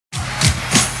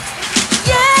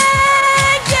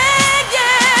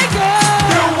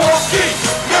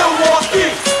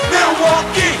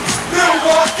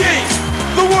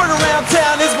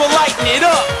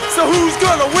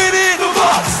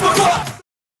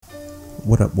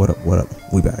What up, what up, what up?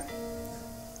 We back.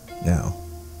 Now,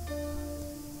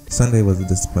 Sunday was a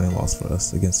disappointing loss for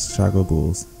us against the Chicago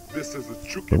Bulls.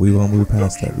 But we won't move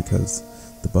past that because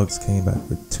the Bucks came back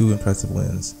with two impressive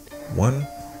wins. One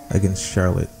against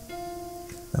Charlotte.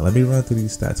 Now let me run through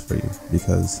these stats for you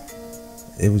because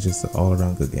it was just an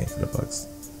all-around good game for the Bucks.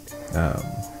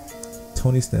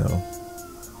 Tony Snell,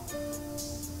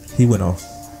 he went off.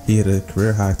 He had a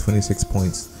career-high 26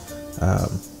 points.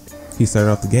 He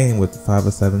started off the game with 5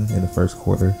 of 7 in the first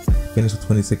quarter, finished with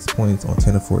 26 points on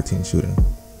 10 of 14 shooting.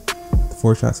 The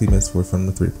 4 shots he missed were from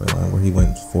the three-point line, where he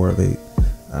went 4 of 8.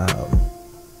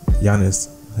 Giannis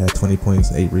had 20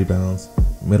 points, 8 rebounds.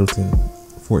 Middleton,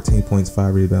 14 points,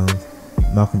 5 rebounds.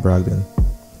 Malcolm Brogdon,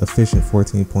 efficient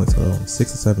 14 points alone,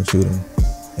 6 of 7 shooting,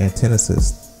 and 10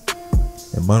 assists.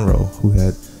 And Monroe, who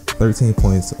had 13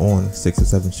 points on 6 of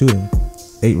 7 shooting,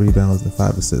 8 rebounds, and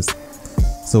 5 assists.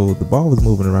 So the ball was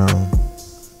moving around.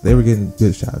 They were getting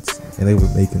good shots, and they were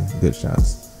making good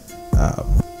shots.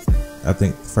 I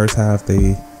think the first half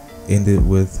they ended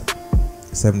with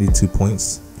 72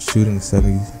 points, shooting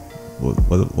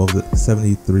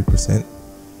 73%.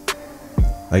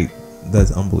 Like,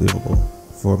 that's unbelievable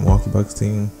for a Milwaukee Bucks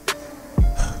team.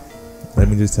 Let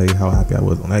me just tell you how happy I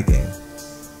was on that game.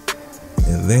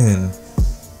 And then,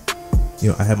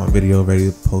 I had my video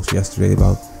ready to post yesterday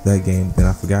about that game, then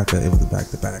I forgot that it was a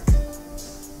back-to-back.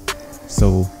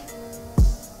 So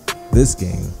this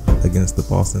game against the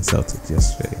Boston Celtics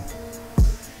yesterday,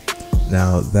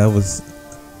 now that was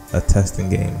a testing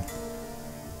game.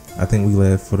 I think we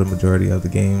led for the majority of the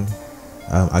game.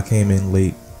 I came in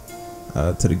late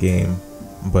to the game,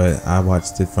 but I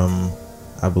watched it from,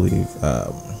 I believe,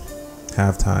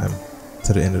 halftime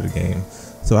to the end of the game.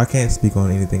 So I can't speak on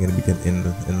anything in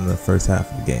the first half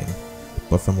of the game.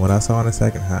 But from what I saw in the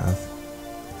second half,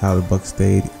 how the Bucks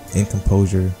stayed in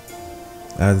composure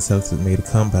as the Celtics made a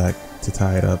comeback to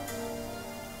tie it up.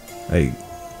 Like,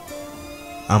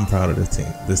 I'm proud of this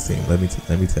team. Let me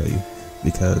tell you,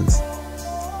 because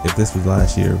if this was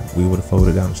last year, we would have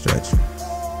folded down the stretch.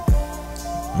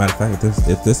 Matter of fact,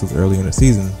 if this was early in the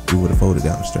season, we would have folded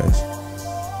down the stretch.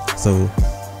 So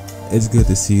it's good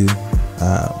to see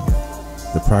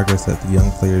the progress that the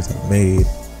young players have made.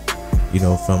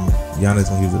 From Giannis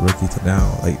when he was a rookie to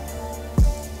now, like,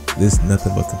 this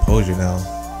nothing but composure now.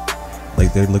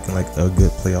 Like, they're looking like a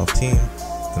good playoff team,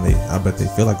 and I bet they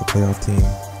feel like a playoff team.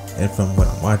 And from what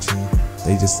I'm watching,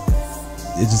 it just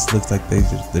looks like they're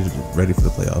just ready for the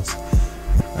playoffs.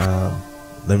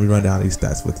 Let me run down these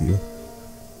stats with you.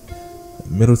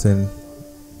 Middleton,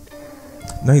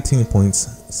 19 points,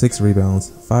 6 rebounds,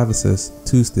 5 assists,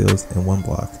 2 steals, and 1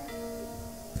 block.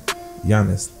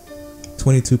 Giannis,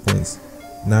 22 points,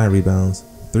 9 rebounds,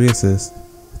 3 assists,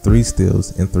 3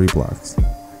 steals, and 3 blocks.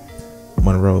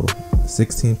 Monroe,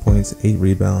 16 points, 8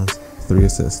 rebounds, 3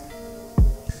 assists.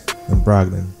 And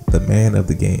Brogdon, the man of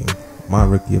the game, my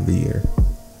rookie of the year.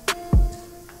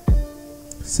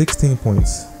 16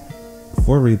 points,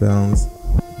 4 rebounds,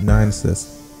 9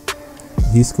 assists.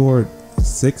 He scored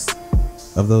 6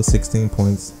 of those 16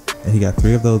 points, and he got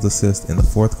 3 of those assists in the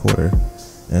fourth quarter.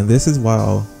 And this is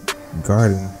while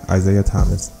guarding Isaiah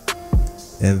Thomas.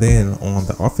 And then on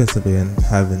the offensive end,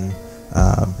 having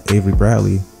Avery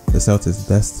Bradley, the Celtics'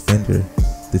 best defender,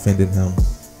 defending him.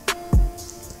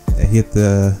 And he hit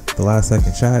the last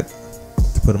second shot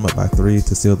to put him up by 3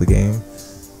 to seal the game.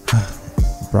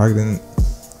 Brogdon,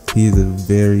 he's a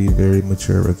very, very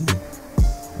mature rookie.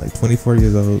 Like, 24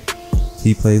 years old.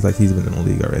 He plays like he's been in the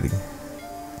league already.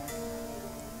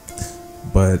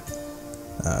 But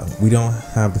we don't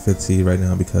have the 5th seed right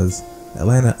now because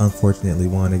Atlanta unfortunately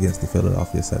won against the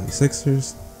Philadelphia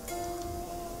 76ers.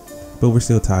 But we're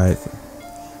still tied.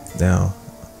 Now,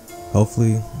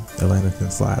 hopefully Atlanta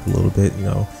can slide a little bit,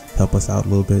 help us out a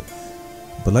little bit.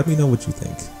 But let me know what you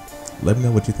think. Let me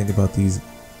know what you think about this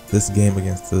game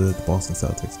against the Boston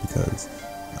Celtics, because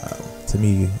to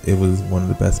me, it was one of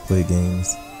the best played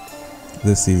games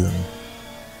this season.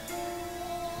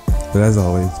 But as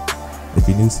always, if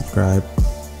you're new, subscribe,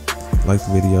 like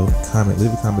the video, comment,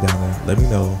 leave a comment down there. Let me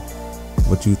know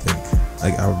what you think.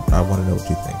 Like, I want to know what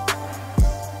you think.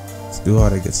 So do all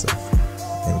that good stuff.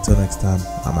 And until next time,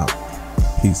 I'm out.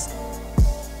 Peace.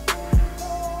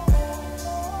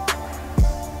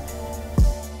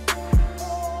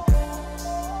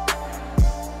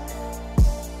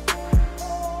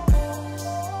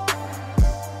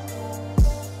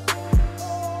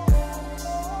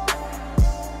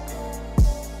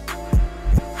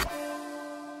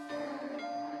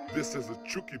 This is a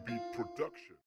Chucky Beat production.